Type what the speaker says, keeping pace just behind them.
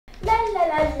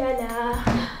la la la.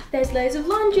 There's loads of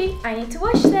laundry. I need to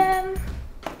wash them.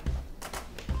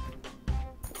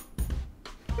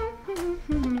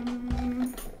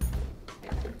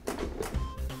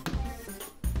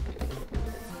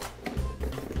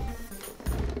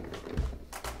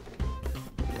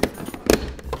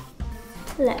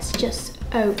 Let's just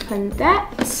open that,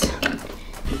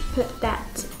 put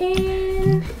that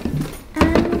in,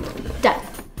 and done.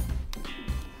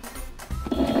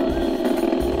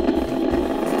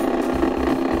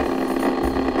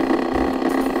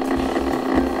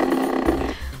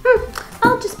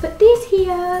 I'll just put these here.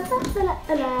 La, la, la,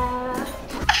 la, la.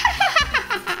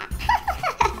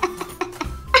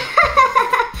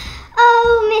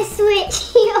 Oh, Miss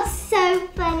Witch, you're so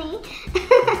funny.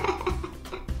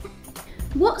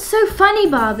 What's so funny,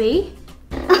 Barbie?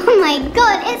 Oh my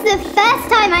god, it's the first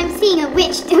time I'm seeing a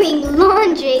witch doing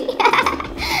laundry.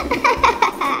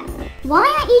 Why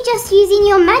aren't you just using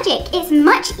your magic? It's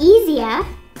much easier.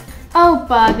 Oh,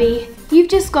 Barbie, you've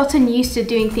just gotten used to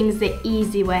doing things the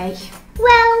easy way.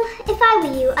 Well, if I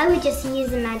were you, I would just use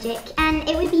the magic and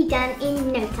it would be done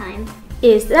in no time.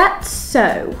 Is that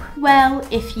so? Well,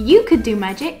 if you could do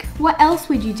magic, what else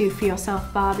would you do for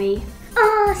yourself, Barbie?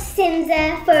 Oh,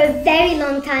 Simza, for a very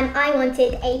long time I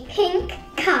wanted a pink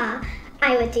car.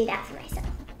 I would do that for myself.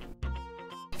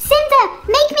 Simza,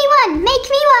 make me one! Make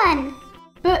me one!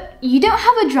 But you don't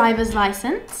have a driver's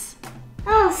license.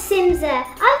 Oh, Simza,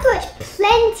 I've watched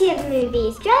plenty of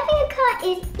movies. Driving a car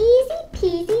is easy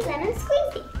peasy lemon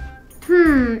squeezy.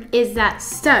 Is that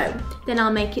so? Then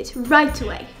I'll make it right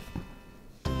away.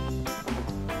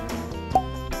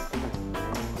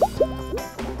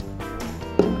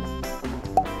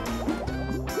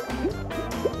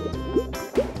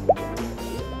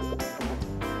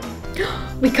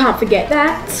 We can't forget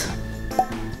that.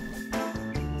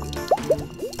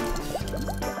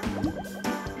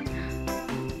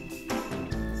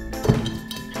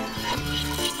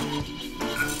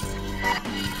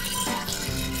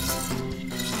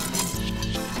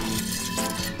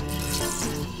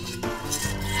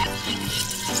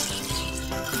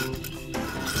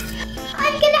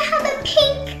 I'm gonna have a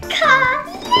pink car!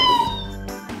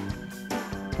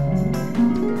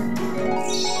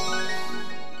 Yay!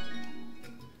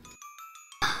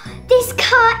 This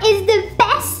car is the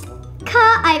best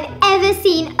car I've ever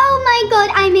seen. Oh my god,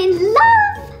 I'm in love!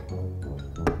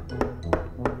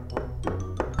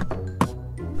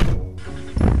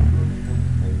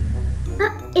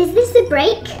 Is this the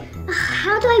brake?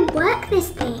 How do I work this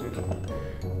thing?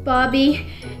 Barbie,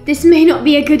 this may not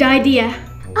be a good idea.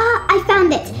 Ah, I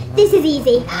found it. This is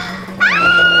easy.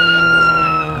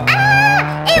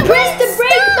 It Press the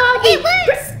brake, Barbie! It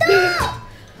won't stop!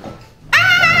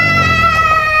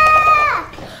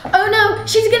 Oh no,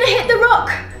 she's gonna hit the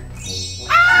rock!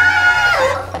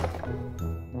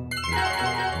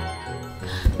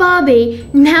 Barbie,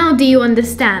 now do you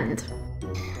understand? Okay.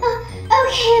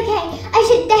 I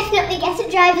should definitely get a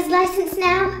driver's license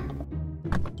now.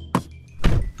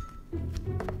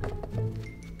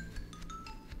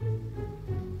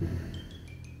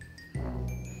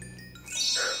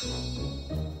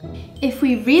 If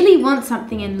we really want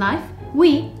something in life,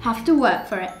 we have to work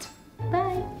for it.